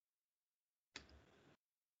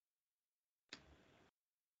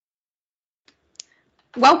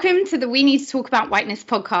Welcome to the We Need to Talk About Whiteness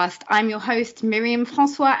podcast. I'm your host, Myriam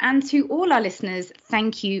Francois, and to all our listeners,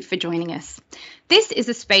 thank you for joining us. This is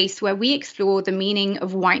a space where we explore the meaning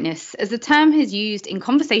of whiteness as the term is used in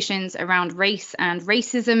conversations around race and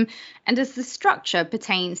racism, and as the structure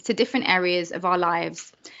pertains to different areas of our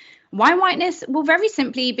lives. Why whiteness? Well, very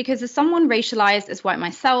simply, because as someone racialized as white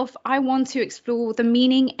myself, I want to explore the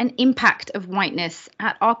meaning and impact of whiteness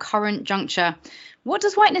at our current juncture. What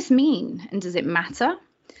does whiteness mean, and does it matter?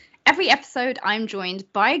 Every episode, I'm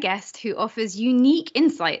joined by a guest who offers unique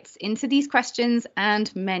insights into these questions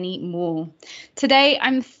and many more. Today,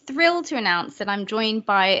 I'm thrilled to announce that I'm joined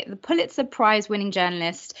by the Pulitzer Prize-winning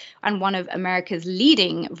journalist and one of America's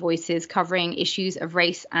leading voices covering issues of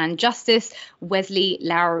race and justice, Wesley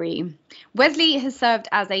Lowery. Wesley has served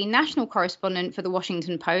as a national correspondent for The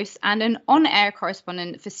Washington Post and an on-air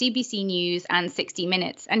correspondent for CBC News and 60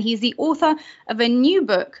 Minutes, and he's the author of a new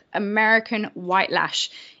book, American Whitelash,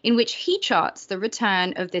 in which he charts the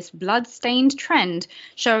return of this blood-stained trend,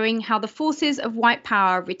 showing how the forces of white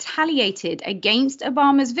power retaliated against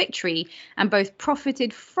Obama's victory and both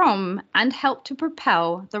profited from and helped to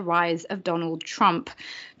propel the rise of Donald Trump.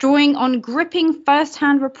 Drawing on gripping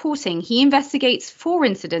first-hand reporting, he investigates 4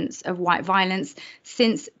 incidents of white violence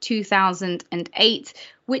since 2008,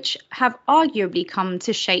 which have arguably come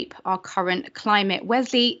to shape our current climate.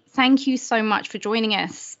 Wesley, thank you so much for joining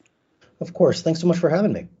us. Of course. Thanks so much for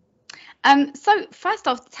having me. So first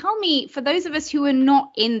off, tell me, for those of us who are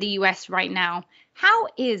not in the US right now, how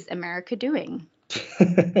is America doing?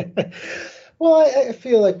 Well, I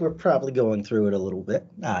feel like we're probably going through it a little bit,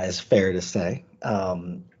 is fair to say.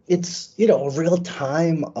 It's, a real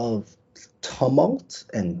time of tumult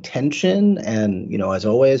and tension. And, as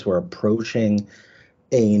always, we're approaching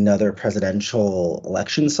another presidential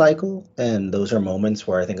election cycle. And those are moments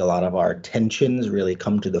where I think a lot of our tensions really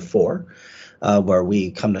come to the fore, where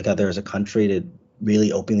we come together as a country to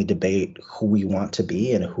really openly debate who we want to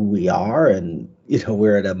be and who we are. And,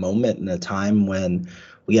 we're at a moment in a time when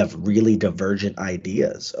we have really divergent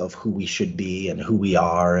ideas of who we should be and who we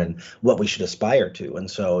are and what we should aspire to.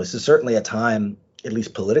 And so this is certainly a time, at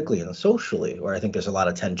least politically and socially, where I think there's a lot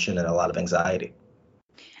of tension and a lot of anxiety.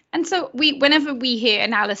 And so whenever we hear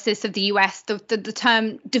analysis of the US, the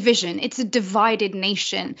term division, it's a divided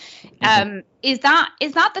nation. Mm-hmm. Is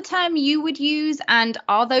that the term you would use? And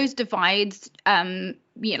are those divides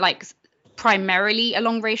like primarily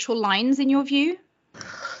along racial lines in your view?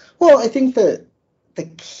 Well, I think that the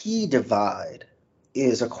key divide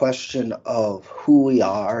is a question of who we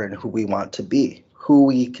are and who we want to be, who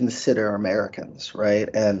we consider Americans, right?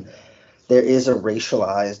 And there is a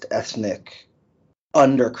racialized ethnic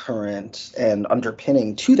undercurrent and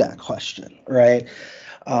underpinning to that question, right?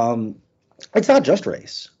 It's not just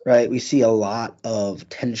race, right? We see a lot of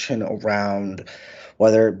tension around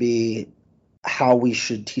whether it be how we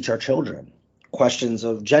should teach our children, questions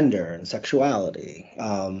of gender and sexuality.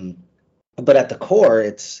 But at the core,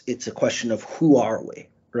 it's a question of who are we,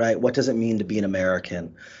 right? What does it mean to be an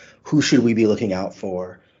American? Who should we be looking out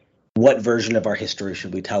for? What version of our history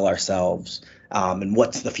should we tell ourselves? And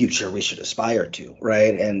what's the future we should aspire to,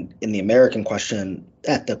 right? And in the American question,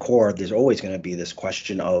 at the core, there's always going to be this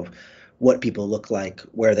question of what people look like,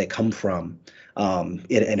 where they come from,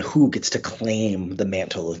 and who gets to claim the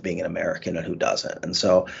mantle of being an American and who doesn't. And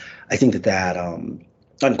so I think that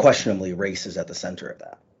unquestionably race is at the center of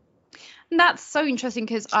that. That's so interesting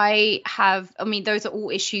because those are all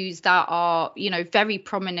issues that are, very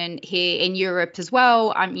prominent here in Europe as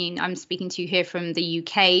well. I mean, I'm speaking to you here from the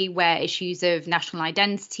UK, where issues of national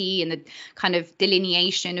identity and the kind of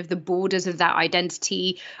delineation of the borders of that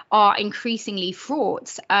identity are increasingly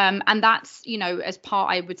fraught. And that's, as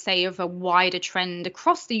part, I would say, of a wider trend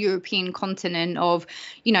across the European continent of,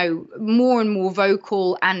 more and more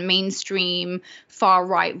vocal and mainstream far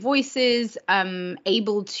right voices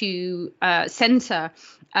able to center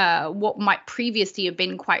what might previously have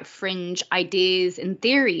been quite fringe ideas and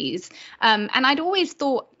theories. And I'd always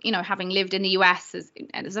thought, having lived in the US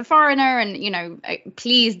as a foreigner, and,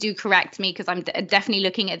 please do correct me because I'm definitely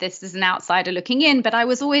looking at this as an outsider looking in, but I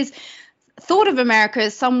was always thought of America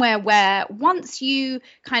as somewhere where once you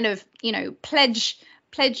kind of,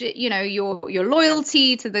 pledge your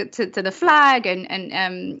loyalty to the flag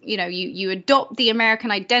and you adopt the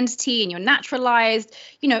American identity and you're naturalized,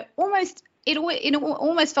 almost it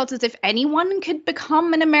almost felt as if anyone could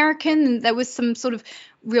become an American, and there was some sort of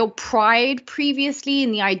real pride previously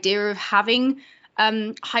in the idea of having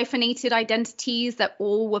hyphenated identities that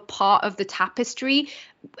all were part of the tapestry.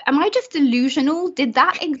 Am I just delusional? Did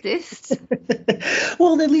that exist?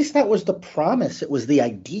 Well, at least that was the promise. It was the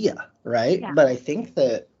idea, right? Yeah. But I think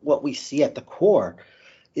that what we see at the core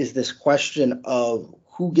is this question of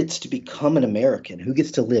who gets to become an American, who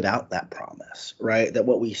gets to live out that promise, right? That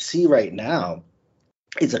what we see right now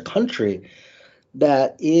is a country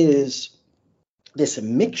that is this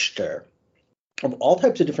mixture of all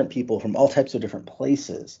types of different people from all types of different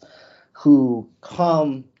places who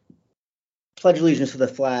come, pledge allegiance to the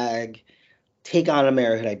flag, take on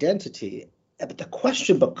American identity. But the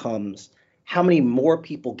question becomes, how many more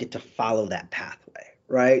people get to follow that pathway,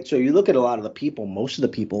 right? So you look at a lot of the people, most of the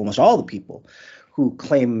people, almost all the people who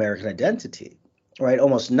claim American identity, right?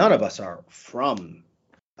 Almost none of us are from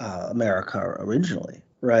America originally,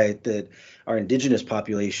 right? That our indigenous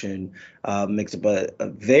population makes up a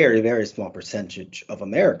very, very small percentage of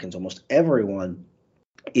Americans. Almost everyone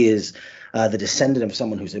is the descendant of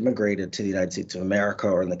someone who's immigrated to the United States of America,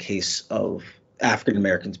 or in the case of African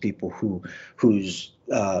Americans, people whose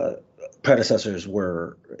predecessors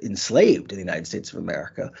were enslaved in the United States of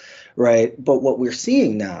America, right? But what we're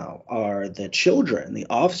seeing now are the children, the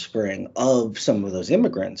offspring of some of those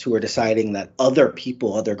immigrants who are deciding that other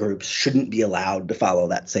people, other groups shouldn't be allowed to follow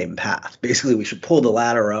that same path. Basically, we should pull the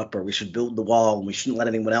ladder up, or we should build the wall, and we shouldn't let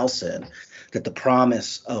anyone else in. That the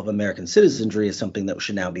promise of American citizenry is something that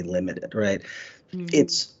should now be limited, right? Mm-hmm.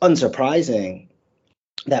 It's unsurprising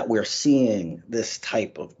that we're seeing this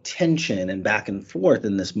type of tension and back and forth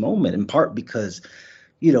in this moment, in part because,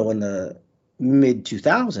 in the mid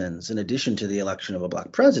 2000s, in addition to the election of a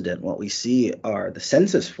Black president, what we see are the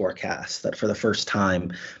census forecasts that for the first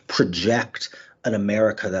time project an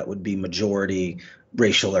America that would be majority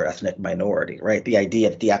racial or ethnic minority, right? The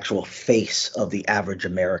idea that the actual face of the average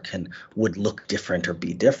American would look different or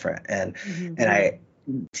be different. And I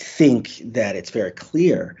think that it's very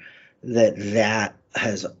clear that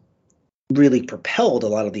has really propelled a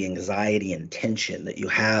lot of the anxiety and tension, that you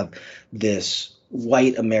have this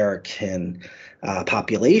white American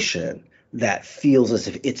population that feels as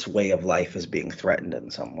if its way of life is being threatened in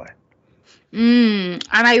some way. And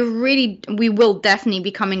we will definitely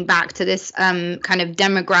be coming back to this kind of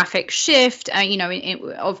demographic shift.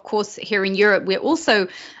 Of course, here in Europe, we're also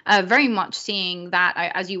very much seeing that,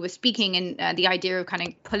 as you were speaking, and the idea of kind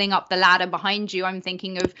of pulling up the ladder behind you. I'm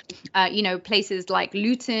thinking of, places like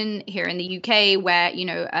Luton here in the UK, where,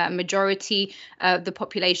 a majority of the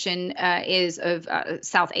population is of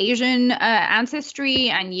South Asian ancestry,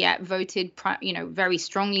 and yet voted, very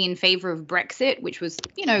strongly in favor of Brexit, which was,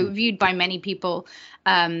 viewed by many people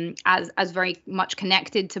as very much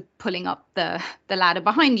connected to pulling up the ladder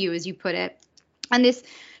behind you, as you put it. And this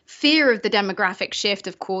fear of the demographic shift,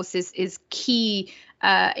 of course, is key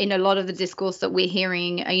in a lot of the discourse that we're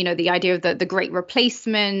hearing. The idea of the Great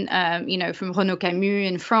Replacement, from Renaud Camus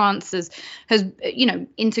in France, has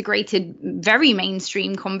integrated very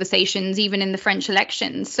mainstream conversations, even in the French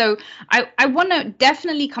elections. So I want to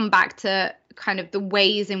definitely come back to kind of the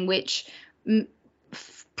ways in which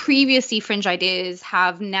previously fringe ideas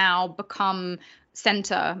have now become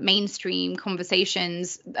mainstream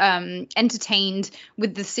conversations, entertained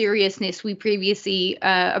with the seriousness we previously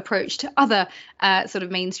approached other sort of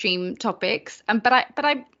mainstream topics.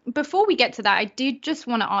 But before we get to that, I do just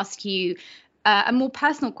want to ask you a more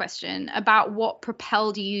personal question about what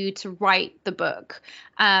propelled you to write the book,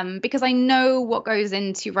 because I know what goes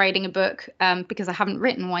into writing a book, because I haven't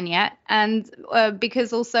written one yet, and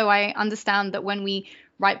because also I understand that when we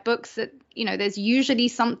write books, that there's usually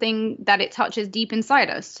something that it touches deep inside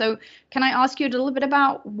us. So can I ask you a little bit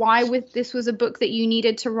about why this was a book that you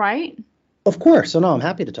needed to write? Of course. So no, I'm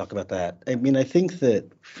happy to talk about that. I mean, I think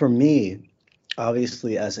that for me,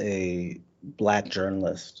 obviously, as a Black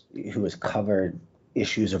journalist who has covered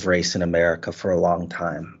issues of race in America for a long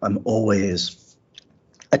time, I'm always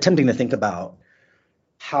attempting to think about,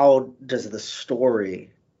 how does the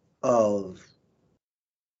story of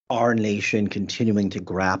our nation continuing to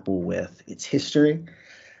grapple with its history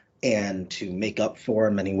and to make up for,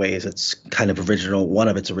 in many ways, its kind of one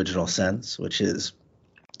of its original sins, which is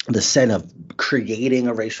the sin of creating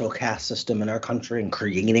a racial caste system in our country and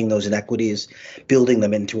creating those inequities, building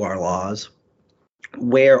them into our laws.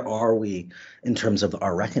 Where are we in terms of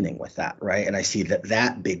our reckoning with that, right? And I see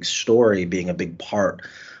that big story being a big part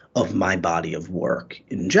of my body of work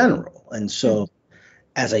in general. And so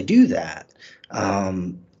as I do that,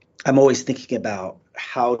 I'm always thinking about,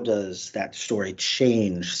 how does that story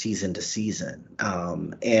change season to season?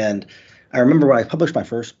 And I remember when I published my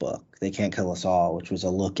first book, They Can't Kill Us All, which was a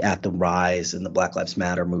look at the rise in the Black Lives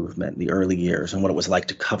Matter movement in the early years and what it was like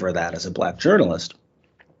to cover that as a Black journalist.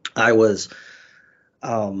 I was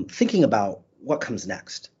thinking about what comes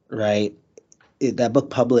next, right? That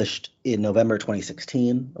book published in November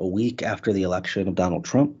 2016, a week after the election of Donald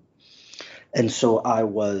Trump. And so I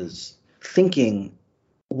was thinking,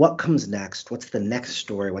 what comes next? What's the next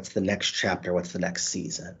story? What's the next chapter? What's the next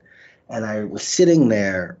season? And I was sitting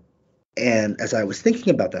there, and as I was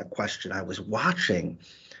thinking about that question, I was watching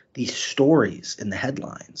these stories in the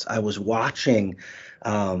headlines. I was watching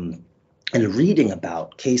and reading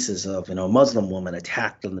about cases of, a Muslim woman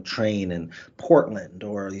attacked on the train in Portland,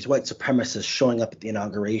 or these white supremacists showing up at the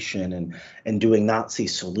inauguration and doing Nazi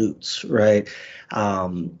salutes, right?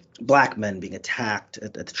 Black men being attacked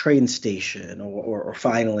at the train station, or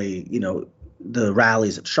finally, the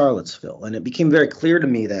rallies at Charlottesville. And it became very clear to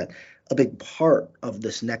me that a big part of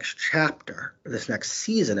this next chapter, this next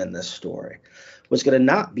season in this story, was going to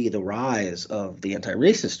not be the rise of the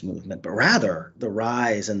anti-racist movement, but rather the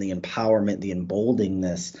rise and the empowerment, the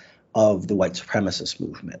emboldeningness of the white supremacist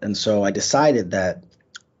movement. And so I decided that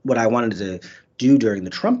what I wanted to do during the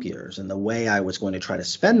Trump years, and the way I was going to try to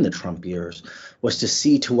spend the Trump years, was to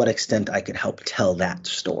see to what extent I could help tell that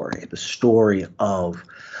story, the story of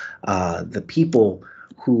the people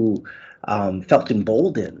who felt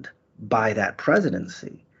emboldened by that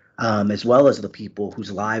presidency, as well as the people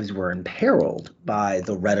whose lives were imperiled by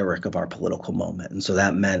the rhetoric of our political moment. And so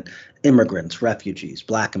that meant immigrants, refugees,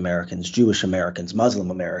 Black Americans, Jewish Americans, Muslim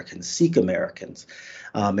Americans, Sikh Americans,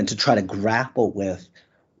 and to try to grapple with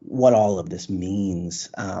what all of this means,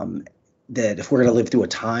 that if we're going to live through a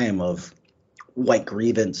time of white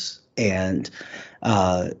grievance and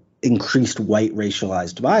increased white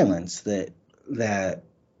racialized violence, that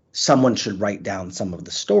someone should write down some of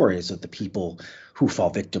the stories of the people who fall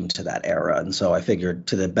victim to that era. And so I figured,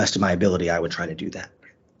 to the best of my ability, I would try to do that.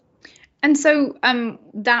 And so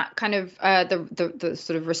that kind of the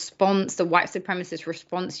sort of response, the white supremacist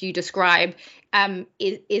response you describe,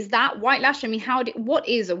 is that Whitelash? I mean, what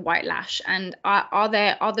is a Whitelash? And are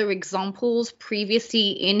there other examples previously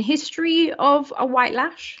in history of a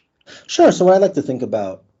Whitelash? Sure. So what I like to think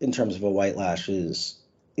about in terms of a Whitelash is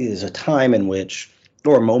a time in which,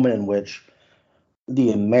 or a moment in which,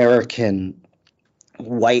 the American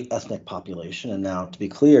white ethnic population, and now to be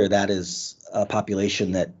clear, that is a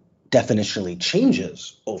population that definitionally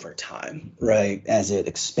changes over time, right, as it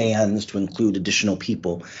expands to include additional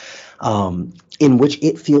people, in which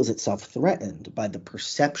it feels itself threatened by the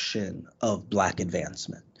perception of Black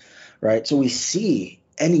advancement, right? So we see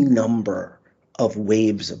any number of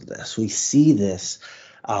waves of this. We see this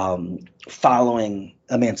following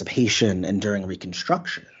emancipation and during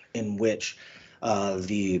Reconstruction, in which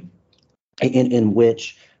the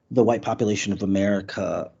white population of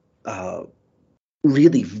America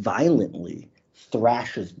really violently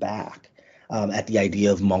thrashes back at the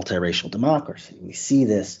idea of multiracial democracy. We see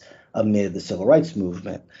this amid the civil rights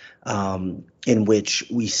movement, in which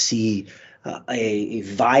we see a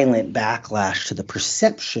violent backlash to the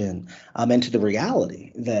perception and to the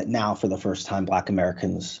reality that now, for the first time, Black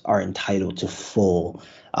Americans are entitled to full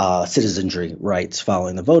citizenry rights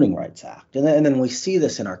following the Voting Rights Act. And then we see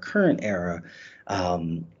this in our current era,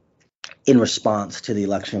 in response to the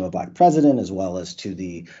election of a Black president, as well as to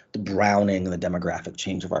the browning and the demographic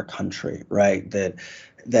change of our country, right?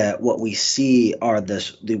 That what we see are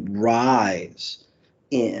the rise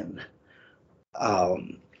in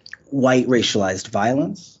white racialized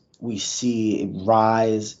violence. We see a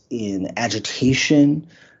rise in agitation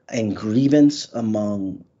and grievance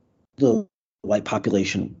among the white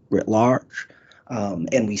population writ large.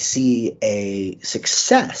 And we see a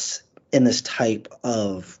success in this type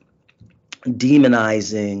of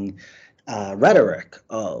demonizing rhetoric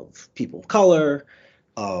of people of color,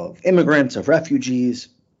 of immigrants, of refugees,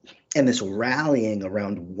 and this rallying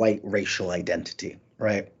around white racial identity,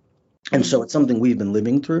 right? And so it's something we've been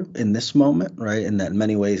living through in this moment, right? And that in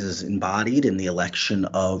many ways is embodied in the election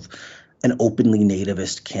of an openly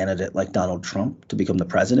nativist candidate like Donald Trump to become the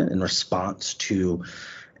president in response to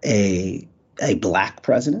a Black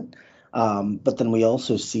president. But then we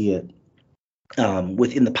also see it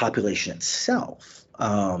within the population itself,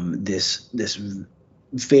 this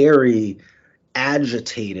very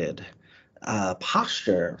agitated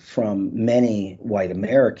posture from many white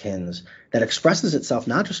Americans that expresses itself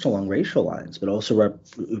not just along racial lines, but also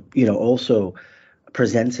also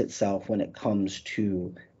presents itself when it comes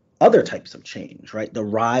to other types of change, right? The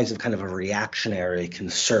rise of kind of a reactionary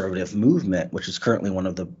conservative movement, which is currently one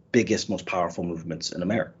of the biggest, most powerful movements in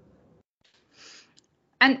America.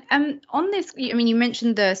 And on this, I mean, you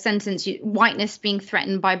mentioned the sentence, whiteness being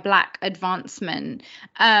threatened by Black advancement.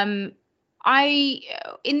 In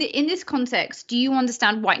this context, do you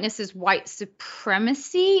understand whiteness as white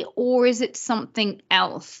supremacy, or is it something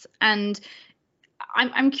else? And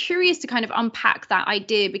I'm curious to kind of unpack that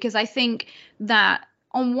idea, because I think that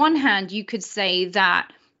on one hand, you could say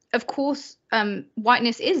that of course,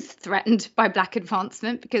 whiteness is threatened by Black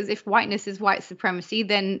advancement, because if whiteness is white supremacy,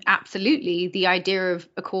 then absolutely the idea of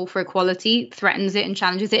a call for equality threatens it and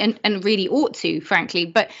challenges it, and really ought to, frankly.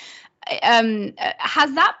 But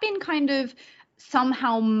has that been kind of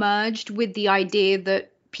somehow merged with the idea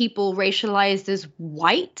that people racialized as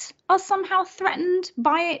white are somehow threatened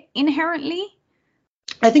by it inherently?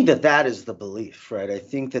 I think that is the belief, right? I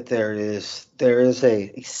think that there is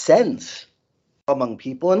a sense among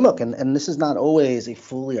people, and look, and this is not always a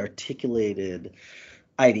fully articulated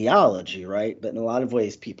ideology, right? But in a lot of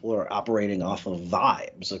ways, people are operating off of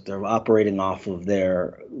vibes, like they're operating off of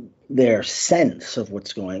their sense of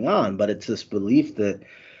what's going on. But it's this belief that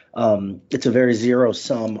it's a very zero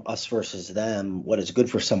sum, us versus them. What is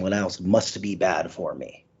good for someone else must be bad for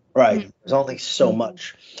me, right? Mm-hmm. There's only so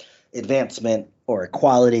much advancement or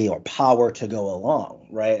equality or power to go along,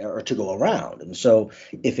 right, or to go around. And so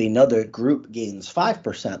if another group gains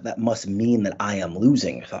 5%, that must mean that I am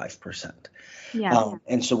losing 5%. Yeah.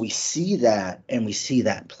 And so we see that, and we see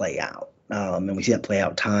that play out. And we see that play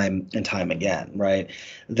out time and time again, right?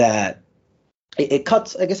 That it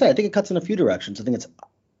cuts, like I said, I think it cuts in a few directions. I think it's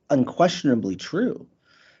unquestionably true,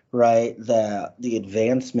 right, that the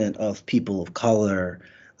advancement of people of color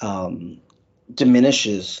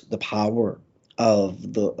diminishes the power of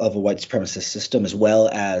a white supremacist system, as well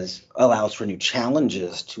as allows for new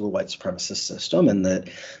challenges to a white supremacist system, and that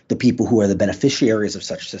the people who are the beneficiaries of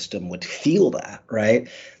such system would feel that, right?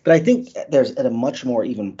 But I think there's at a much more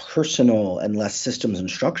even personal and less systems and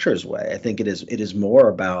structures way. I think it is more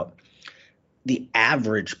about the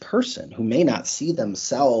average person who may not see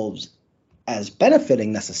themselves as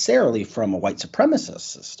benefiting necessarily from a white supremacist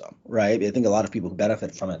system, right? I think a lot of people who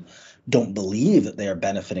benefit from it don't believe that they are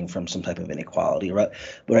benefiting from some type of inequality, right?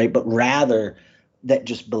 But rather that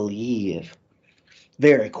just believe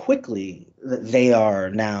very quickly that they are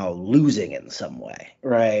now losing in some way,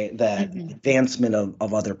 right? That advancement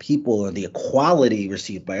of other people or the equality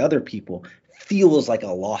received by other people feels like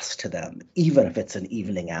a loss to them, even if it's an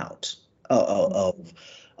evening out of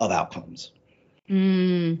outcomes.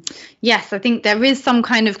 Yes, I think there is some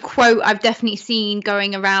kind of quote I've definitely seen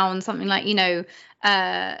going around, something like,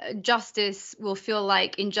 justice will feel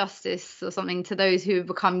like injustice or something to those who have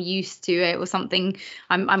become used to it or something.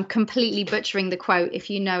 I'm completely butchering the quote.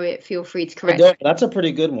 If you know it, feel free to correct me. That's a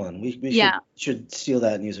pretty good one. We should steal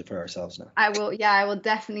that and use it for ourselves now. I will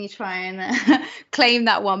definitely try and claim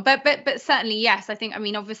that one. But certainly, yes, I think,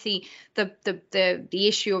 obviously the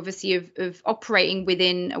issue obviously of operating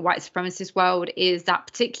within a white supremacist world is that,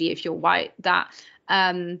 particularly if you're white, that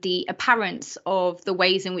the appearance of the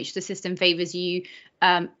ways in which the system favors you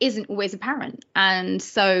isn't always apparent. And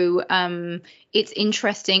so it's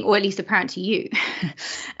interesting, or at least apparent to you,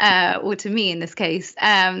 or to me in this case.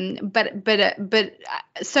 But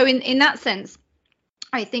so in that sense,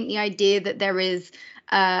 I think the idea that there is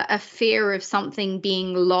a fear of something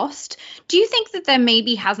being lost. Do you think that there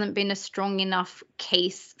maybe hasn't been a strong enough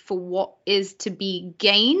case for what is to be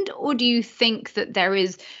gained, or do you think that there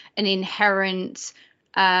is an inherent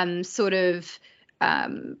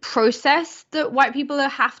process that white people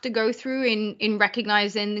have to go through in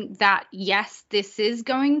recognizing that, yes, this is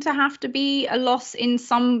going to have to be a loss in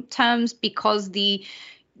some terms, because the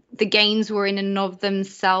gains were in and of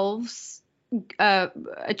themselves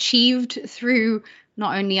achieved through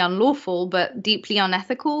not only unlawful but deeply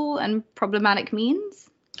unethical and problematic means?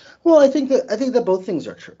 Well, I think that both things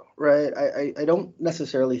are true, right? I don't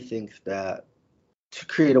necessarily think that to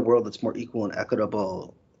create a world that's more equal and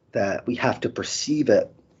equitable, that we have to perceive it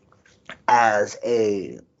as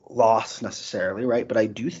a loss necessarily, right? But I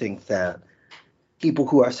do think that people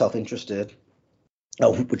who are self-interested,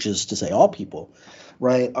 which is to say all people,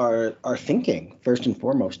 right, are thinking first and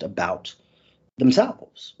foremost about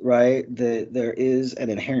themselves, right? There is an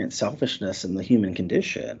inherent selfishness in the human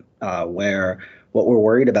condition, where what we're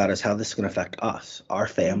worried about is how this is going to affect us, our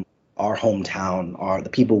family, our hometown, the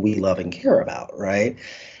people we love and care about, right?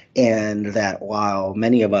 And that while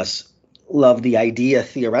many of us love the idea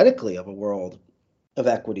theoretically of a world of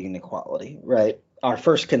equity and equality, right, our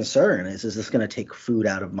first concern is this going to take food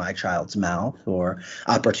out of my child's mouth or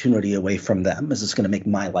opportunity away from them? Is this going to make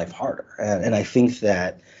my life harder? And I think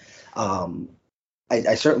that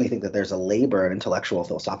I certainly think that there's a labor, an intellectual,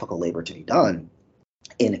 philosophical labor to be done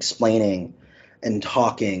in explaining and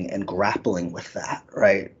talking and grappling with that,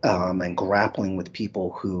 right? And grappling with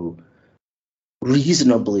people who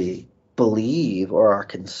reasonably believe or are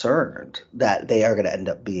concerned that they are going to end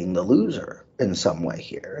up being the loser in some way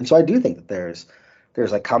here. And so I do think that there's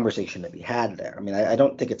like conversation to be had there. I mean, I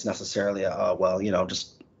don't think it's necessarily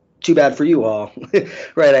just too bad for you all,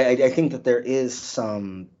 right? I think that there is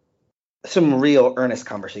some some real earnest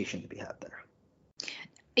conversation to be had there.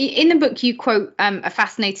 In the book, you quote a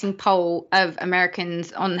fascinating poll of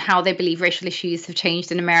Americans on how they believe racial issues have changed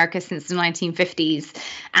in America since the 1950s.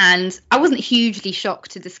 And I wasn't hugely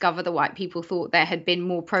shocked to discover that white people thought there had been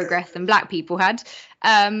more progress than black people had.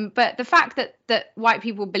 But the fact that white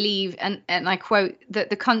people believe, and I quote, that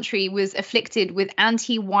the country was afflicted with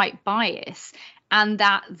anti-white bias, and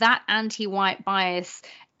that anti-white bias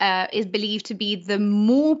is believed to be the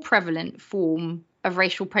more prevalent form of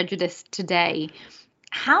racial prejudice today.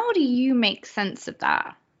 How do you make sense of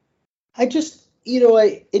that? I just,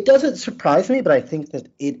 it doesn't surprise me, but I think that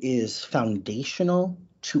it is foundational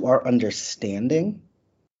to our understanding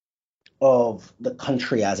of the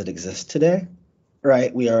country as it exists today,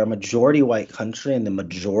 right? We are a majority white country, and the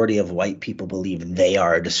majority of white people believe they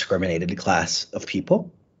are a discriminated class of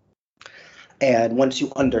people. And once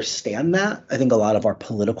you understand that, I think a lot of our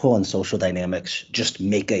political and social dynamics just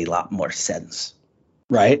make a lot more sense.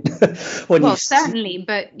 Right. Certainly.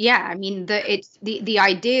 But yeah, I mean, it's the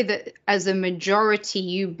idea that as a majority,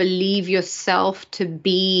 you believe yourself to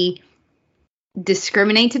be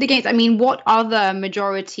discriminated against. I mean, what other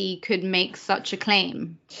majority could make such a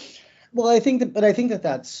claim? Well, I think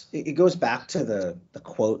that it goes back to the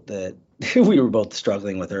quote that we were both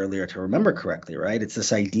struggling with earlier to remember correctly, right? It's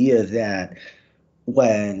this idea that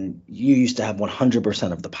when you used to have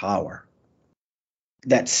 100% of the power,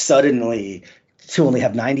 that suddenly to only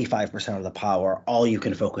have 95% of the power, all you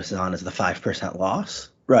can focus on is the 5% loss,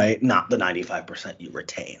 right? Not the 95% you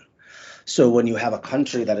retain. So when you have a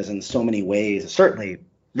country that is in so many ways, certainly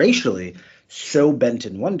racially, so bent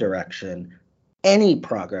in one direction, any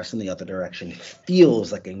progress in the other direction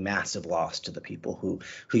feels like a massive loss to the people who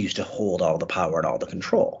used to hold all the power and all the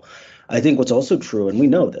control. I think what's also true, and we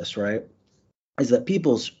know this, right, is that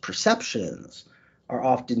people's perceptions are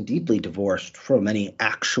often deeply divorced from any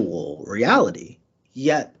actual reality.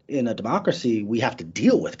 Yet in a democracy, we have to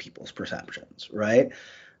deal with people's perceptions, right?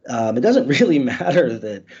 It doesn't really matter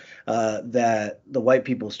that the white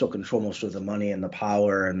people still control most of the money and the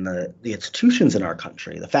power and the institutions in our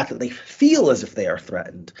country. The fact that they feel as if they are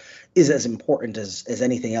threatened is as important as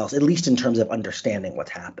anything else, at least in terms of understanding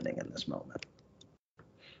what's happening in this moment.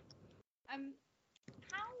 How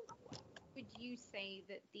would you say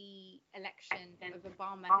that the election of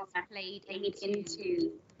Obama has played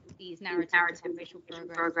into these narratives of racial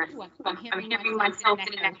progress? Ooh, I'm hearing myself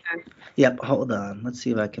in an echo. Yep, hold on. Let's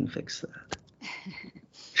see if I can fix that.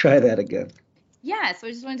 Try that again. Yeah, so I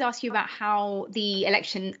just wanted to ask you about how the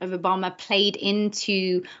election of Obama played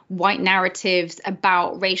into white narratives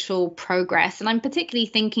about racial progress. And I'm particularly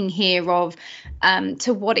thinking here of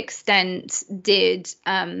to what extent did,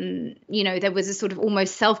 there was a sort of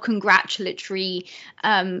almost self-congratulatory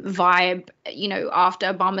vibe,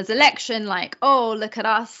 after Obama's election, like, oh, look at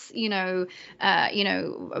us,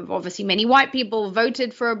 obviously many white people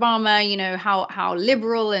voted for Obama, how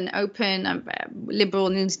liberal and open, liberal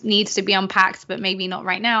needs to be unpacked, but maybe not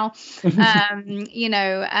right now. And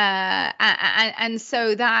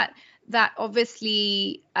so that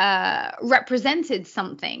obviously represented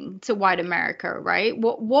something to white America, right?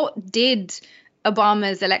 What did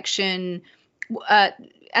Obama's election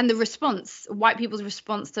and the response, white people's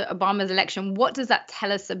response to Obama's election, what does that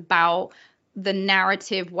tell us about the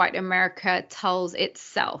narrative white America tells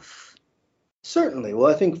itself? Certainly. Well,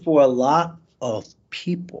 I think for a lot of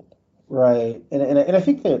people, right, and I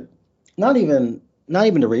think that not even to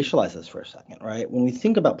racialize this for a second, right? When we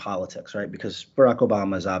think about politics, right, because Barack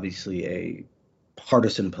Obama is obviously a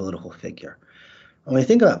partisan political figure. When we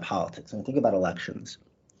think about politics and we think about elections,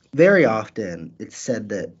 very often it's said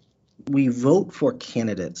that we vote for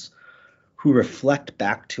candidates who reflect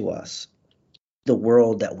back to us the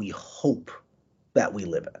world that we hope that we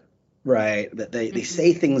live in, right? That they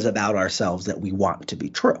say things about ourselves that we want to be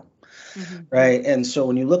true, right? And so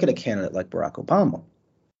when you look at a candidate like Barack Obama,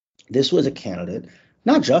 this was a candidate,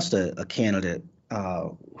 not just a candidate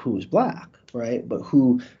who was black, right, but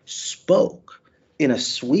who spoke in a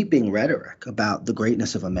sweeping rhetoric about the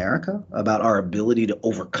greatness of America, about our ability to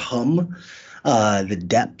overcome the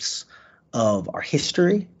depths of our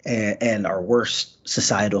history and our worst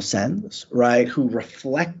societal sins, right, who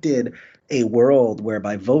reflected a world where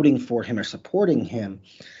by voting for him or supporting him,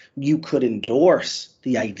 you could endorse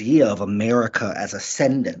the idea of America as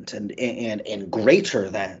ascendant and greater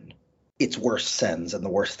than its worst sins and the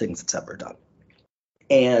worst things it's ever done.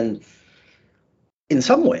 And in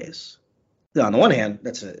some ways, on the one hand,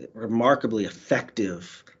 that's a remarkably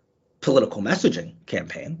effective political messaging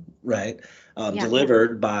campaign, right?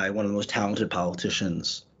 Delivered by one of the most talented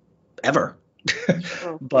politicians ever.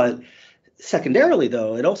 But secondarily,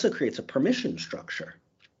 though, it also creates a permission structure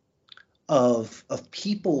of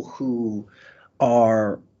people who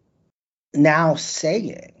are now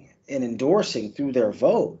saying and endorsing through their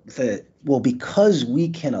vote that, well, because we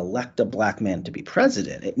can elect a black man to be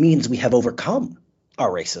president, it means we have overcome our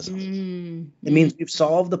racism. It means we've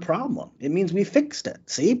solved the problem. It means we fixed it.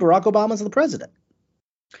 See, Barack Obama's the president.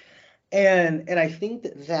 And I think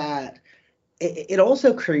that it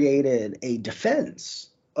also created a defense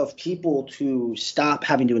of people to stop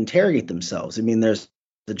having to interrogate themselves. I mean, there's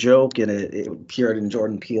the joke, and it appeared in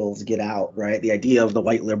Jordan Peele's Get Out, right? The idea of the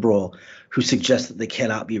white liberal who suggests that they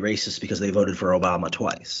cannot be racist because they voted for Obama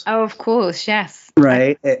twice. Oh, of course, yes.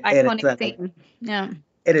 Right. Iconic theme. Yeah.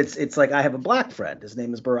 And it's like, I have a black friend. His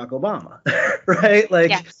name is Barack Obama, right?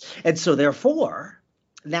 Like, yes. And so therefore,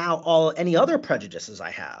 now any other prejudices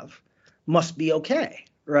I have must be okay,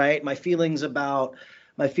 right? My feelings about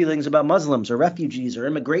Muslims or refugees or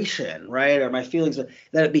immigration, right? Or my feelings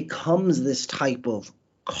that it becomes this type of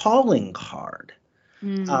calling card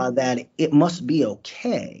that it must be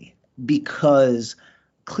okay because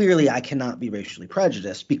clearly I cannot be racially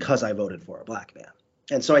prejudiced because I voted for a black man.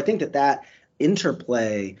 And so I think that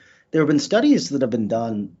interplay, there have been studies that have been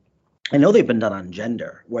done, I know they've been done on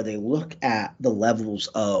gender, where they look at the levels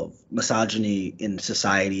of misogyny in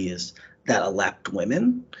societies that elect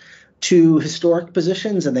women to historic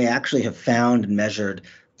positions, and they actually have found and measured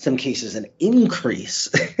some cases an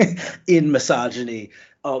increase in misogyny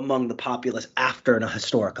among the populace after a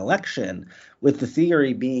historic election, with the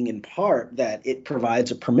theory being in part that it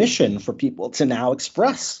provides a permission for people to now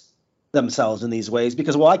express themselves in these ways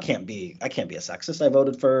because, well, I can't be a sexist. I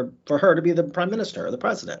voted for her to be the prime minister or the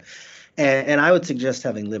president. And I would suggest,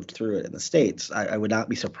 having lived through it in the States, I would not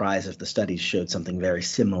be surprised if the studies showed something very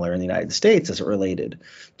similar in the United States as it related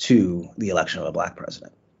to the election of a black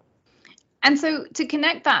president. And so to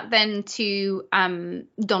connect that then to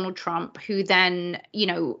Donald Trump, who then,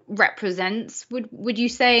 represents, would you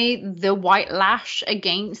say, the whitelash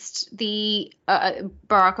against the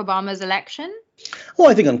Barack Obama's election? Well,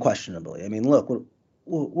 I think unquestionably. I mean, look,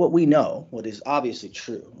 what we know, what is obviously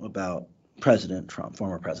true about President Trump,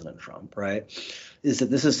 former President Trump, right, is that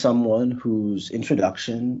this is someone whose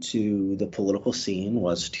introduction to the political scene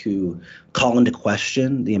was to call into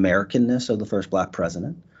question the Americanness of the first black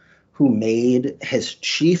president, who made his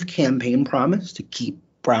chief campaign promise to keep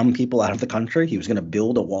brown people out of the country. He was going to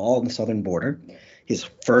build a wall on the southern border. His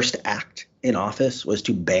first act in office was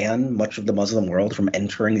to ban much of the Muslim world from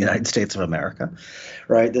entering the United States of America,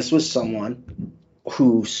 right? This was someone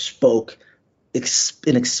who spoke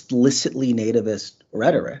in explicitly nativist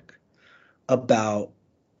rhetoric about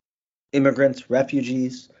immigrants,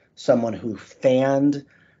 refugees, someone who fanned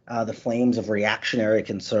the flames of reactionary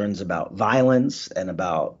concerns about violence and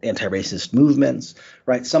about anti-racist movements,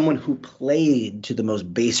 right? Someone who played to the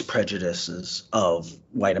most base prejudices of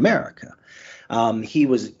white America. He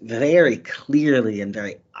was very clearly and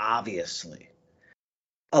very obviously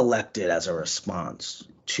elected as a response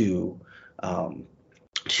to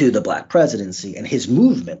the black presidency, and his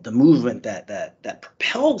movement, the movement that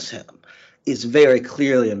propels him, is very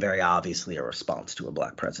clearly and very obviously a response to a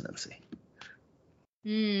black presidency.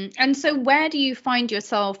 And so where do you find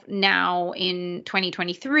yourself now in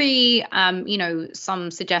 2023? Some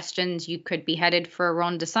suggestions you could be headed for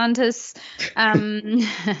Ron DeSantis.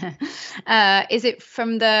 Is it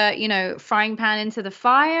from the, frying pan into the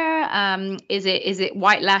fire? Is it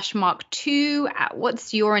Whitelash Mark II?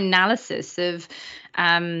 What's your analysis of,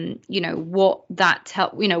 what that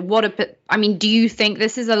do you think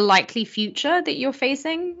this is a likely future that you're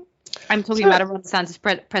facing? I'm talking about a Ron DeSantis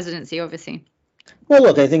presidency, obviously. Well,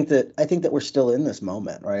 look, I think that we're still in this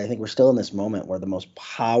moment, right? I think we're still in this moment where the most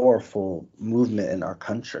powerful movement in our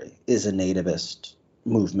country is a nativist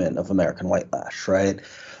movement of American whitelash, right?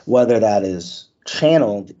 Whether that is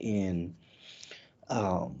channeled in,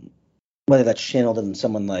 someone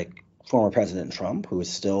like former President Trump, who is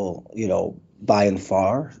still, by and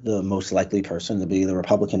far the most likely person to be the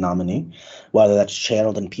Republican nominee, whether that's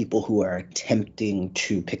channeled in people who are attempting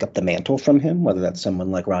to pick up the mantle from him, whether that's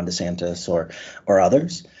someone like Ron DeSantis or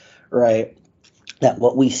others, right? That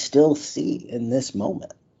what we still see in this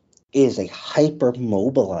moment is a hyper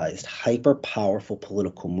mobilized, hyper powerful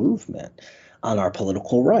political movement on our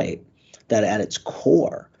political right that at its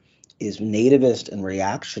core is nativist and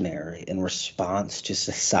reactionary in response to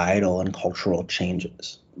societal and cultural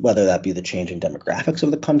changes, whether that be the changing demographics of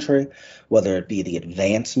the country, whether it be the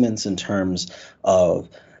advancements in terms of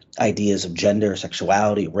ideas of gender,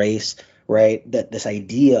 sexuality, race, right? That this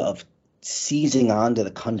idea of seizing onto the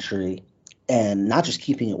country and not just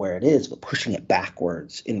keeping it where it is, but pushing it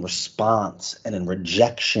backwards in response and in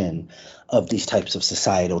rejection of these types of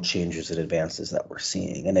societal changes and advances that we're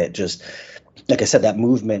seeing. And it just, like I said, that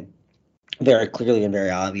movement very clearly and very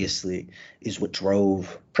obviously is what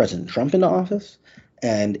drove President Trump into office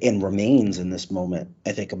and remains in this moment,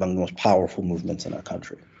 I think, among the most powerful movements in our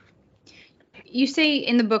country. You say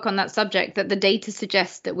in the book on that subject that the data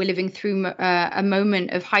suggests that we're living through a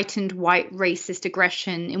moment of heightened white racist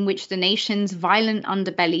aggression in which the nation's violent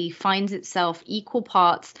underbelly finds itself equal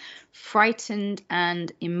parts frightened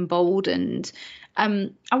and emboldened. I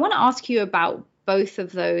want to ask you about both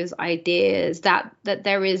of those ideas, that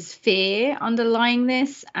there is fear underlying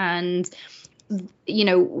this, and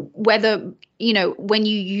whether when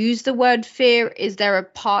you use the word fear, is there a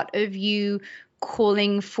part of you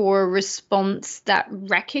calling for a response that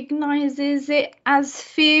recognizes it as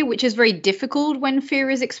fear, which is very difficult when fear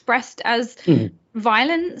is expressed as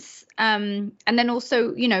violence, and then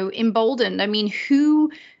also emboldened? I mean,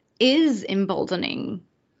 who is emboldening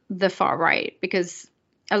the far right? Because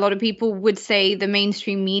a lot of people would say the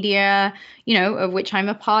mainstream media, of which I'm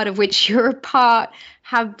a part, of which you're a part,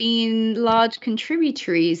 have been large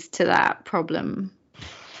contributories to that problem.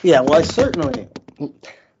 Yeah, well, I certainly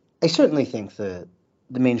think that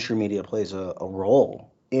the mainstream media plays a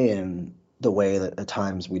role in the way that at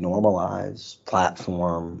times we normalize,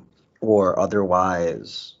 platform, or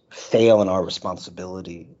otherwise fail in our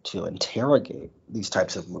responsibility to interrogate these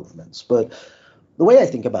types of movements. But the way I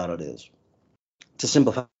think about it is to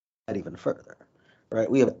simplify it even further, right?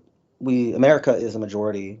 America is a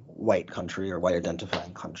majority white country or white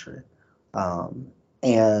identifying country.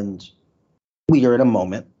 And we are in a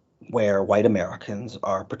moment where white Americans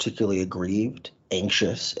are particularly aggrieved,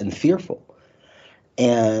 anxious, and fearful.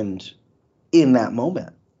 And in that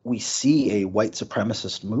moment, we see a white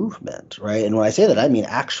supremacist movement, right? And when I say that, I mean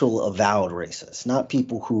actual avowed racists, not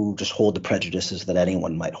people who just hold the prejudices that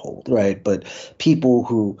anyone might hold, right? But people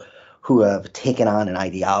who have taken on an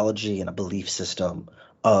ideology and a belief system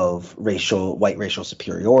of white racial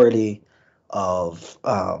superiority, of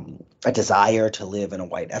a desire to live in a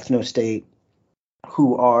white ethno-state,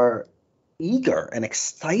 who are eager and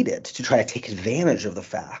excited to try to take advantage of the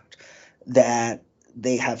fact that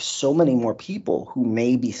they have so many more people who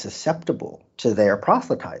may be susceptible to their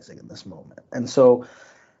proselytizing in this moment. And so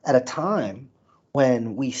at a time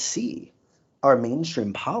when we see our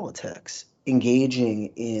mainstream politics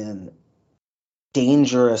engaging in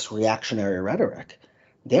dangerous reactionary rhetoric,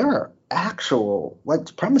 there are actual white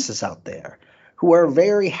supremacists out there who are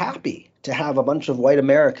very happy to have a bunch of white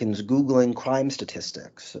Americans Googling crime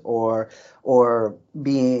statistics or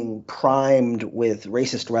being primed with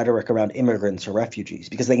racist rhetoric around immigrants or refugees,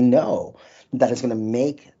 because they know that it's going to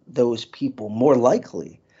make those people more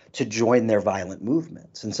likely to join their violent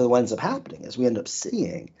movements. And so what ends up happening is we end up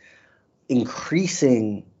seeing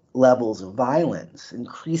increasing levels of violence,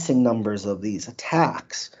 increasing numbers of these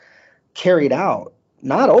attacks carried out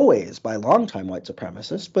not always by longtime white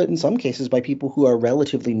supremacists, but in some cases by people who are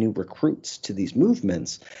relatively new recruits to these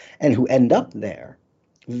movements and who end up there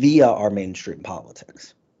via our mainstream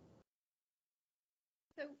politics.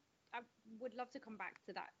 So I would love to come back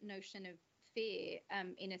to that notion of fear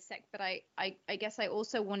in a sec, but I guess I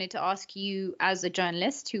also wanted to ask you, as a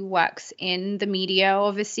journalist who works in the media,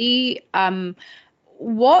 obviously,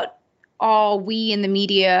 what are we in the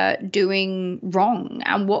media doing wrong,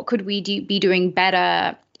 and what could we be doing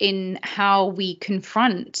better in how we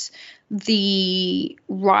confront the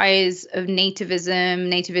rise of nativism,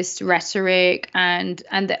 nativist rhetoric, and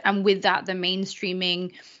with that the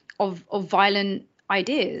mainstreaming of violent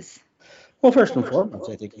ideas? Well, first and foremost,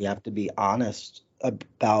 I think you have to be honest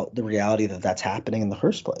about the reality that that's happening in the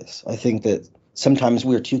first place. I think that sometimes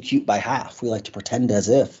we're too cute by half. We like to pretend as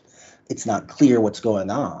if it's not clear what's going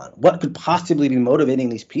on. What could possibly be motivating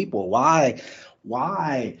these people? Why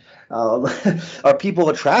are people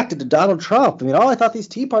attracted to Donald Trump? I mean, I thought these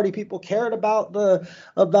Tea Party people cared about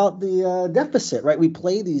the deficit, right? We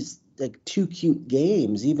play these like too cute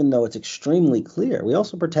games, even though it's extremely clear. We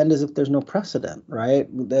also pretend as if there's no precedent, right?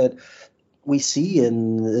 That we see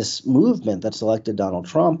in this movement that's elected Donald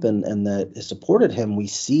Trump and that has supported him. We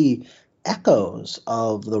see echoes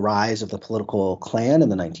of the rise of the political Klan in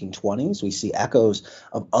the 1920s. We see echoes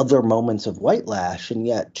of other moments of Whitelash, and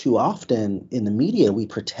yet too often in the media we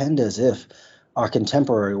pretend as if our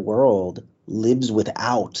contemporary world lives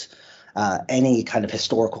without any kind of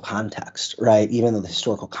historical context, right? Even though the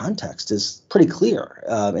historical context is pretty clear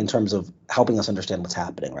in terms of helping us understand what's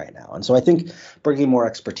happening right now. And so I think bringing more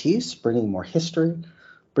expertise, bringing more history,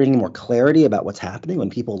 bringing more clarity about what's happening when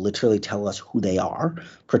people literally tell us who they are,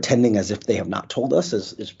 pretending as if they have not told us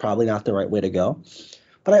is probably not the right way to go.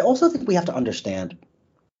 But I also think we have to understand,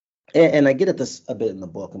 and I get at this a bit in the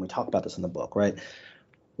book, and we talk about this in the book, right?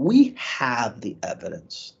 We have the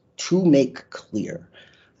evidence to make clear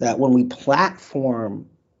that when we platform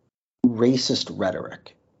racist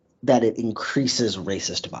rhetoric, that it increases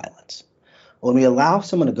racist violence. When we allow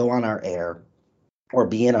someone to go on our air or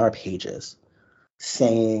be in our pages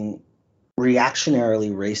saying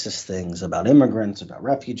reactionarily racist things about immigrants, about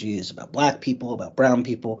refugees, about Black people, about brown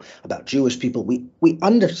people, about Jewish people, we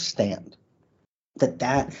understand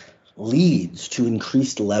that leads to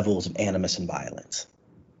increased levels of animus and violence.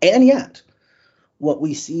 And yet, what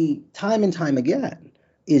we see time and time again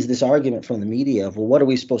is this argument from the media of, well, what are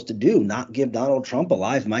we supposed to do? Not give Donald Trump a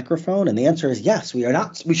live microphone? And the answer is yes,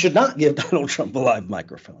 we should not give Donald Trump a live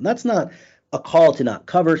microphone. That's not a call to not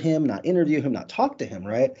cover him, not interview him, not talk to him,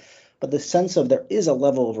 right? But the sense of there is a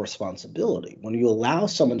level of responsibility when you allow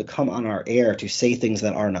someone to come on our air to say things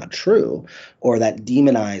that are not true or that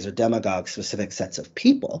demonize or demagogue specific sets of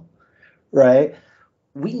people, right?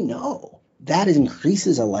 We know that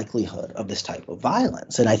increases a likelihood of this type of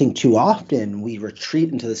violence. And I think too often we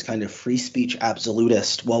retreat into this kind of free speech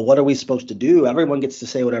absolutist, well, what are we supposed to do? Everyone gets to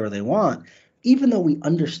say whatever they want, even though we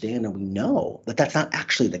understand and we know that that's not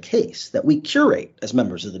actually the case, that we curate as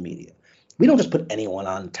members of the media. We don't just put anyone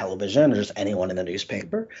on television or just anyone in the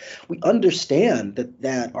newspaper. We understand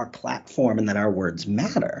that our platform and that our words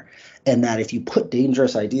matter, and that if you put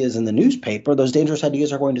dangerous ideas in the newspaper, those dangerous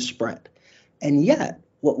ideas are going to spread. And yet,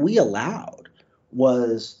 what we allowed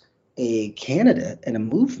was a candidate and a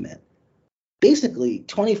movement, basically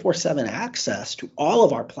 24/7 access to all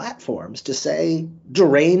of our platforms to say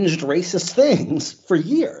deranged racist things for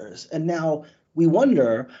years. And now we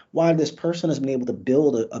wonder why this person has been able to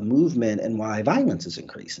build a movement and why violence is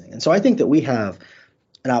increasing. And so I think that we have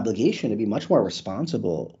an obligation to be much more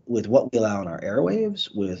responsible with what we allow on our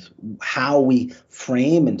airwaves, with how we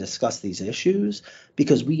frame and discuss these issues,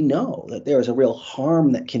 because we know that there is a real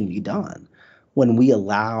harm that can be done when we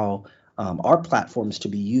allow our platforms to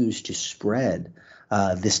be used to spread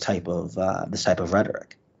this type of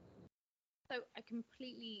rhetoric. So I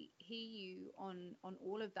completely hear you on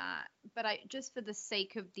all of that, but I just for the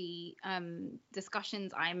sake of the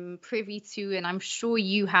discussions I'm privy to, and I'm sure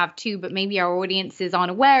you have too, but maybe our audiences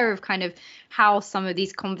aren't aware of kind of how some of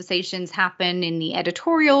these conversations happen in the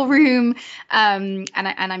editorial room, and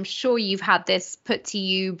I'm sure you've had this put to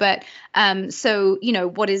you, but so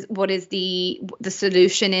what is the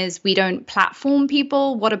solution is we don't platform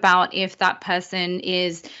people. What about if that person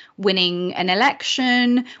is winning an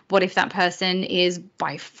election? What if that person is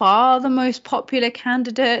by far the most popular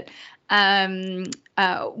candidate?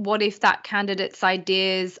 What if that candidate's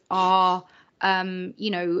ideas are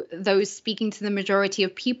those speaking to the majority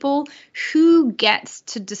of people? Who gets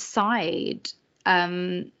to decide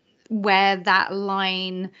where that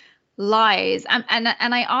line lies? And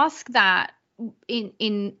I ask that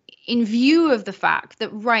in view of the fact that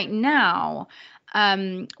right now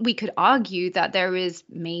we could argue that there is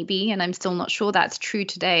maybe, and I'm still not sure that's true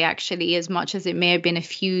today, actually, as much as it may have been a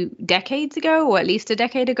few decades ago, or at least a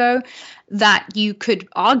decade ago, that you could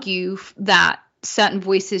argue that certain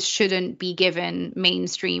voices shouldn't be given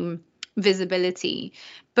mainstream visibility.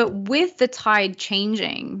 But with the tide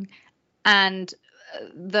changing and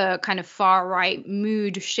the kind of far right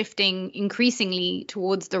mood shifting increasingly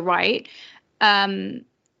towards the right, the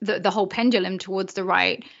whole pendulum towards the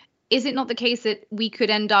right, is it not the case that we could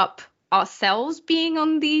end up ourselves being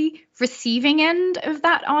on the receiving end of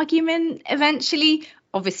that argument eventually?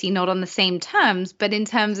 Obviously not on the same terms, but in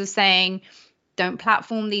terms of saying, don't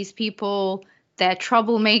platform these people, they're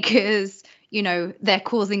troublemakers, they're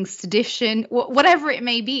causing sedition, whatever it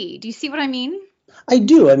may be. Do you see what I mean? I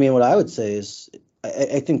do. I mean, what I would say is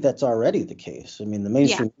I think that's already the case. I mean, the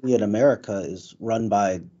mainstream media in America is run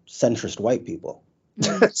by centrist white people.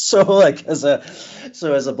 So as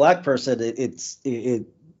a Black person, the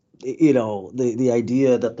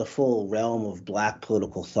idea that the full realm of Black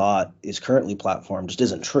political thought is currently platformed just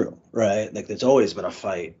isn't true, right? Like, there's always been a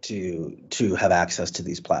fight to have access to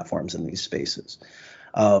these platforms and these spaces.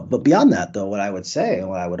 But beyond that, though, what I would say and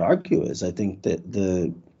what I would argue is I think that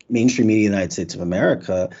the mainstream media in the United States of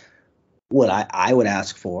America, what I would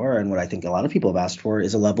ask for, and what I think a lot of people have asked for,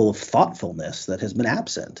 is a level of thoughtfulness that has been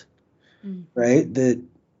absent. Right? The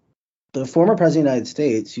former president of the United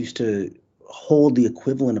States used to hold the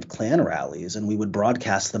equivalent of Klan rallies, and we would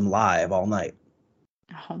broadcast them live all night.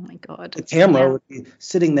 Oh my God! The camera would be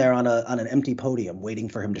sitting there on an empty podium, waiting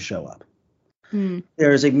for him to show up.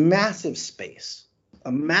 There is a massive space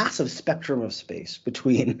a massive spectrum of space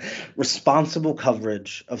between responsible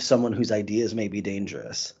coverage of someone whose ideas may be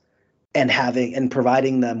dangerous and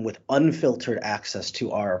providing them with unfiltered access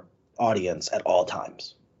to our audience at all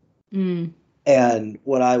times. Mm. And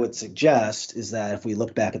what I would suggest is that if we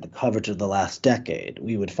look back at the coverage of the last decade,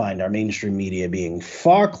 we would find our mainstream media being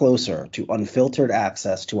far closer to unfiltered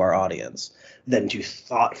access to our audience than to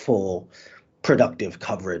thoughtful, productive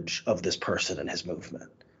coverage of this person and his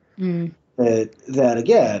movement. Mm. That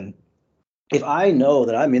again, if I know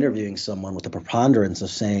that I'm interviewing someone with a preponderance of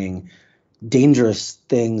saying dangerous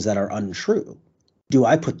things that are untrue, do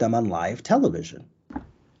I put them on live television?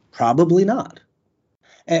 Probably not.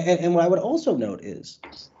 And what I would also note is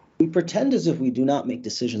we pretend as if we do not make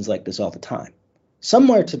decisions like this all the time.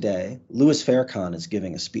 Somewhere today, Louis Farrakhan is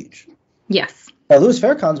giving a speech. Yes. Now, Louis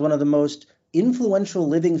Farrakhan is one of the most influential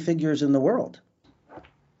living figures in the world.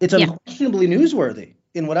 It's unquestionably newsworthy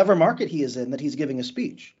in whatever market he is in that he's giving a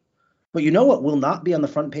speech. But you know what will not be on the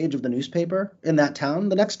front page of the newspaper in that town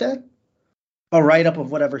the next day? A write-up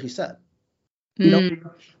of whatever he said. You know?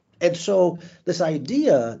 And so this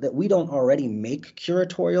idea that we don't already make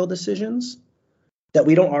curatorial decisions, that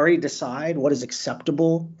we don't already decide what is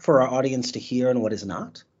acceptable for our audience to hear and what is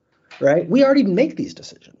not, right? We already make these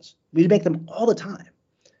decisions. We make them all the time,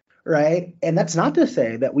 right? And that's not to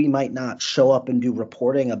say that we might not show up and do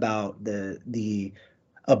reporting about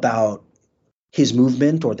about his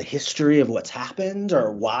movement or the history of what's happened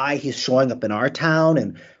or why he's showing up in our town.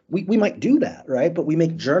 And we might do that, right? But we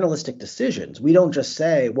make journalistic decisions. We don't just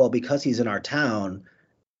say, well, because he's in our town,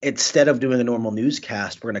 instead of doing a normal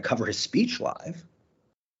newscast, we're going to cover his speech live.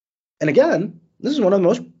 And again, this is one of the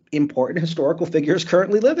most important historical figures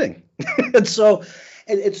currently living. and so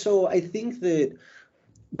I think that,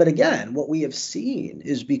 but again, what we have seen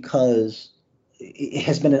is because it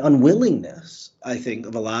has been an unwillingness, I think,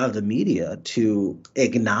 of a lot of the media to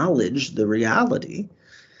acknowledge the reality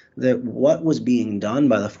that what was being done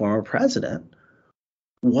by the former president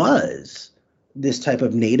was this type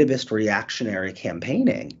of nativist reactionary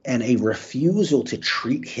campaigning and a refusal to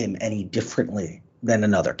treat him any differently than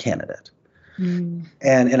another candidate. And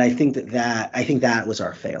I think that was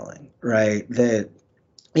our failing, right? That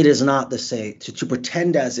it is not the same to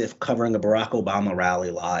pretend as if covering a Barack Obama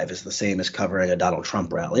rally live is the same as covering a Donald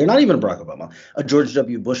Trump rally, or not even Barack Obama, a George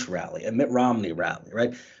W. Bush rally, a Mitt Romney rally,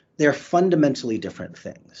 right? They're fundamentally different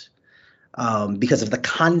things because of the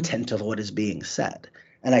content of what is being said.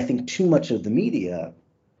 And I think too much of the media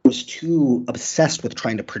was too obsessed with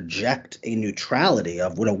trying to project a neutrality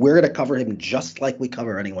of, we're going to cover him just like we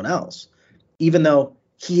cover anyone else, even though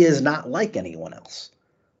he is not like anyone else.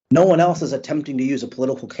 No one else is attempting to use a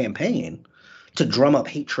political campaign to drum up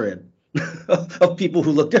hatred of people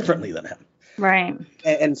who look differently than him. Right.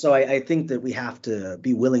 And so I think that we have to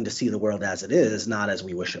be willing to see the world as it is, not as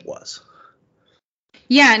we wish it was.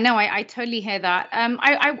 Yeah, no, I totally hear that.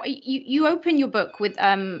 You open your book with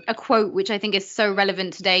a quote which I think is so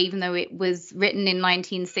relevant today, even though it was written in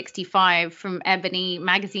 1965 from Ebony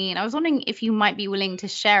magazine. I was wondering if you might be willing to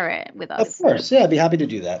share it with us. Of course, yeah, I'd be happy to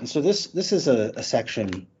do that. And so this is a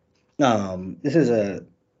section. This is a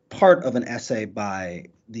part of an essay by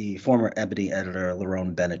the former Ebony editor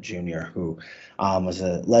Lerone Bennett Jr., who was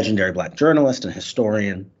a legendary Black journalist and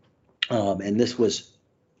historian. And this was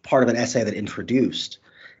part of an essay that introduced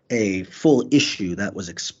a full issue that was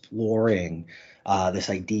exploring this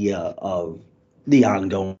idea of the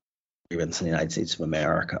ongoing grievance in the United States of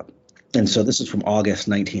America. And so this is from August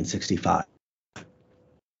 1965.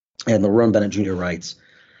 And Lerone Bennett Jr. writes,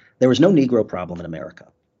 "There was no Negro problem in America.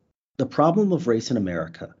 The problem of race in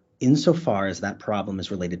America, insofar as that problem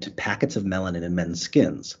is related to packets of melanin in men's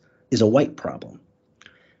skins, is a white problem.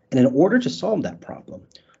 And in order to solve that problem,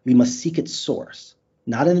 we must seek its source,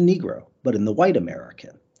 not in a Negro, but in the white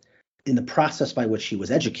American, in the process by which he was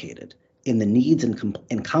educated, in the needs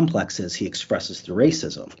and complexes he expresses through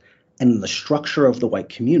racism, and in the structure of the white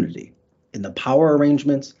community, in the power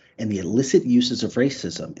arrangements and the illicit uses of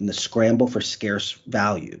racism in the scramble for scarce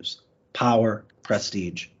values, power,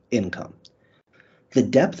 prestige, income. The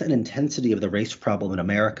depth and intensity of the race problem in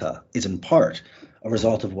America is in part a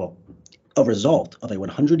result of a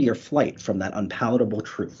 100-year flight from that unpalatable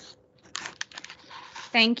truth."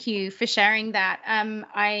 Thank you for sharing that.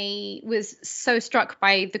 I was so struck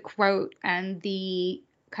by the quote and the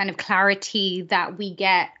kind of clarity that we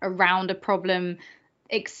get around a problem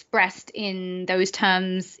expressed in those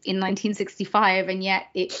terms in 1965, and yet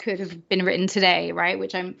it could have been written today, right?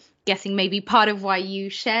 Which I'm guessing may be part of why you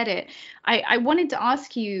shared it. I wanted to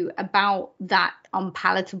ask you about that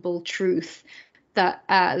unpalatable truth. that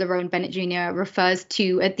Lerone Bennett Jr. refers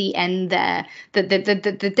to at the end there, that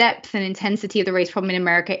the depth and intensity of the race problem in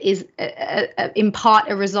America is in part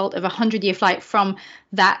a result of a 100-year flight from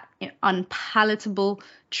that unpalatable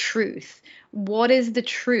truth. What is the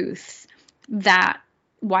truth that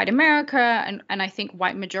white America and I think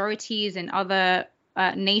white majorities in other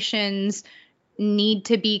nations need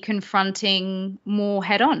to be confronting more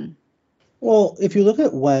head on? Well, if you look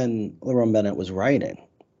at when Lerone Bennett was writing,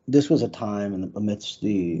 this was a time amidst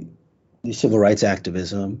the civil rights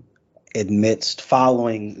activism, amidst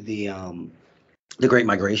following the Great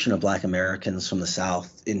Migration of Black Americans from the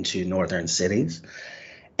South into northern cities,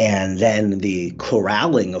 and then the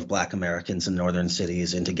corralling of Black Americans in northern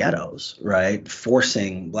cities into ghettos, right?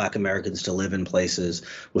 Forcing Black Americans to live in places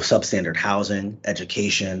with substandard housing,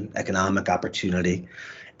 education, economic opportunity,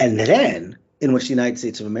 and then in which the United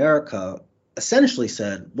States of America essentially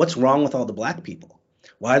said, what's wrong with all the Black people?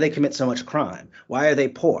 Why do they commit so much crime? Why are they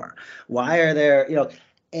poor? Why are there,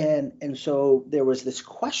 and so there was this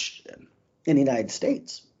question in the United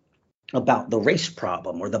States about the race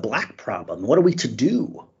problem or the Black problem. What are we to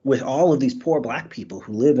do with all of these poor Black people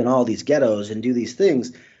who live in all these ghettos and do these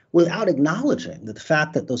things, without acknowledging that the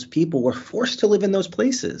fact that those people were forced to live in those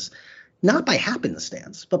places, not by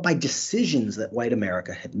happenstance, but by decisions that white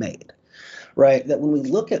America had made, right? That when we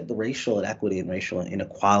look at the racial inequity and racial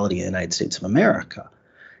inequality in the United States of America,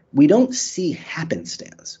 we don't see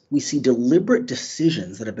happenstance. We see deliberate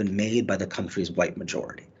decisions that have been made by the country's white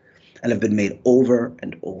majority and have been made over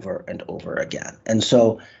and over and over again. And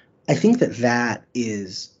so I think that that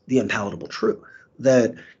is the unpalatable truth,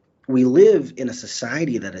 that we live in a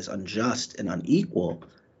society that is unjust and unequal,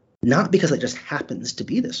 not because it just happens to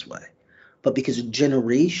be this way, but because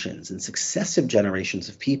generations and successive generations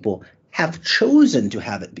of people have chosen to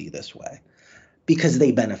have it be this way because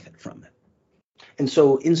they benefit from it. And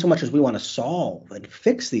so in so much as we want to solve and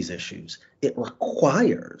fix these issues, it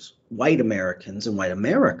requires white Americans and white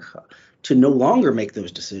America to no longer make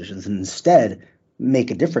those decisions and instead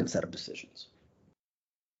make a different set of decisions.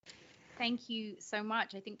 Thank you so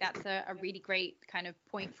much. I think that's a really great kind of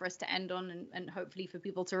point for us to end on and hopefully for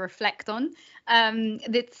people to reflect on.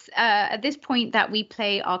 It's at this point that we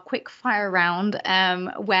play our quick fire round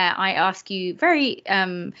where I ask you very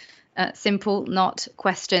simple, not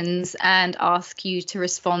questions, and ask you to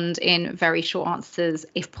respond in very short answers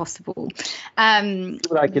if possible.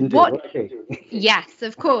 What I can do. Okay. Yes,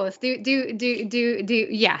 of course. Do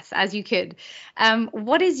yes, as you could.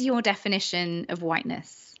 What is your definition of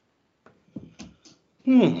whiteness?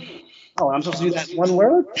 Oh, I'm supposed to do that in one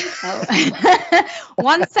word? Oh.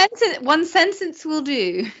 One sentence will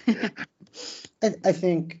do. I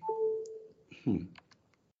think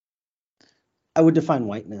I would define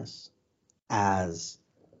whiteness as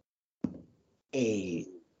a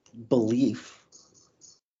belief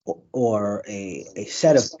or a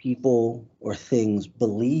set of people or things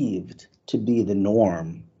believed to be the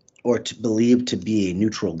norm or believed to be a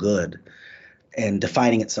neutral good, and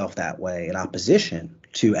defining itself that way in opposition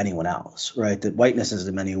to anyone else, right? That whiteness is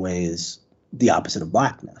in many ways the opposite of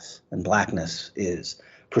blackness, and blackness is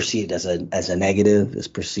perceived as a negative, is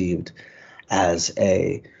perceived as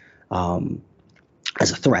a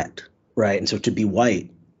threat, right? And so to be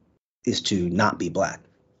white is to not be Black.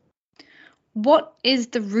 What is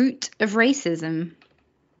the root of racism?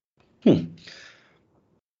 The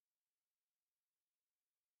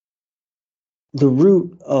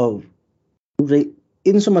root of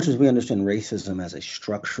in so much as we understand racism as a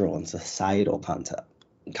structural and societal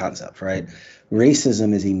concept, right?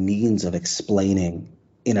 Racism is a means of explaining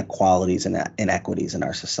inequalities and inequities in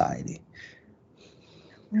our society.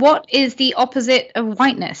 What is the opposite of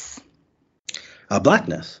whiteness?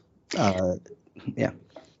 Blackness. Yeah.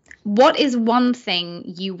 What is one thing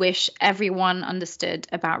you wish everyone understood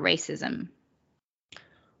about racism?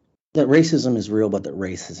 That racism is real, but that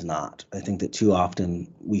race is not. I think that too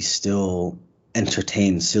often we still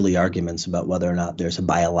entertain silly arguments about whether or not there's a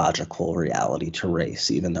biological reality to race,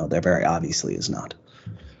 even though there very obviously is not.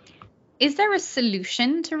 Is there a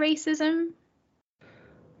solution to racism?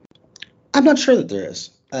 I'm not sure that there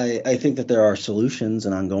is. I think that there are solutions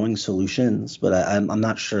and ongoing solutions, but I'm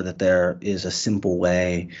not sure that there is a simple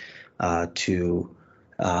way to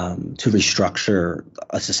restructure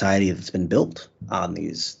a society that's been built on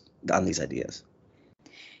these ideas.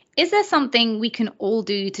 Is there something we can all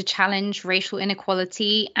do to challenge racial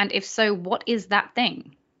inequality? And if so, what is that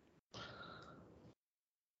thing?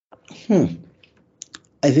 I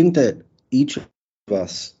think that each of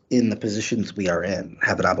us in the positions we are in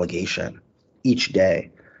have an obligation each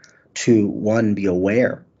day to, one, be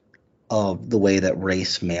aware of the way that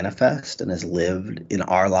race manifests and is lived in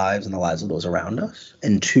our lives and the lives of those around us,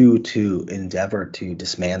 and two, to endeavor to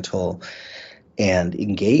dismantle and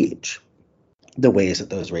engage the ways that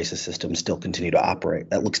those racist systems still continue to operate.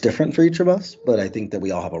 That looks different for each of us, but I think that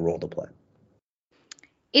we all have a role to play.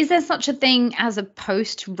 Is there such a thing as a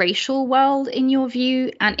post-racial world in your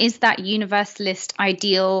view? And is that universalist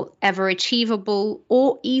ideal ever achievable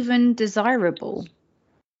or even desirable?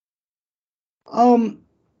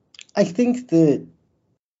 I think that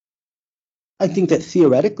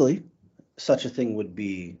theoretically such a thing would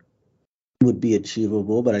be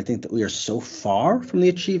achievable, but I think that we are so far from the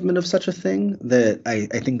achievement of such a thing that I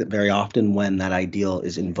think that very often when that ideal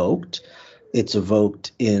is invoked, it's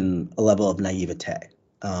evoked in a level of naivete,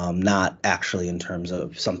 not actually in terms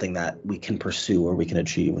of something that we can pursue or we can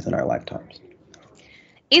achieve within our lifetimes.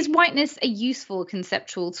 Is whiteness a useful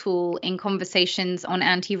conceptual tool in conversations on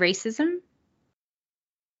anti-racism?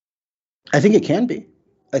 I think it can be.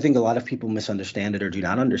 I think a lot of people misunderstand it or do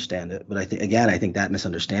not understand it. But I think that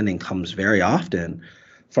misunderstanding comes very often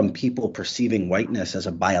from people perceiving whiteness as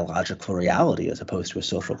a biological reality as opposed to a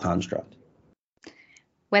social construct.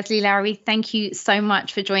 Wesley Lowery, thank you so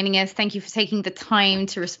much for joining us. Thank you for taking the time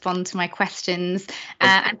to respond to my questions.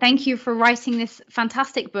 And thank you for writing this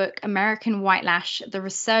fantastic book, American Whitelash, The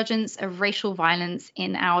Resurgence of Racial Violence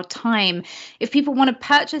in Our Time. If people want to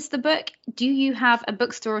purchase the book, do you have a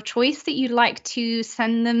bookstore of choice that you'd like to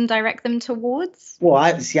direct them towards? Well,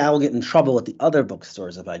 I will get in trouble with the other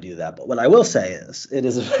bookstores if I do that. But what I will say is it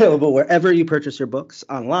is available wherever you purchase your books,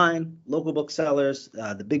 online, local booksellers,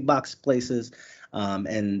 the big box places.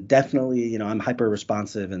 And definitely, I'm hyper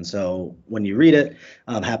responsive. And so when you read it,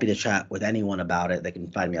 I'm happy to chat with anyone about it. They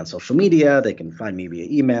can find me on social media. They can find me via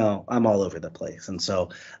email. I'm all over the place. And so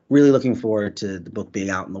really looking forward to the book being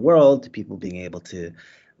out in the world, to people being able to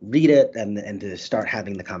read it and to start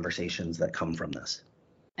having the conversations that come from this.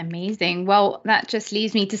 Amazing. Well, that just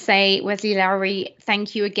leaves me to say, Wesley Lowery,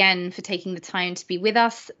 thank you again for taking the time to be with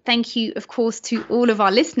us. Thank you, of course, to all of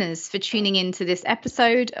our listeners for tuning in to this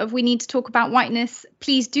episode of We Need to Talk About Whiteness.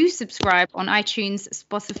 Please do subscribe on iTunes,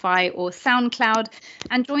 Spotify, or SoundCloud,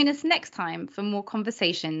 and join us next time for more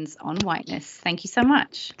conversations on whiteness. Thank you so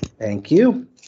much. Thank you.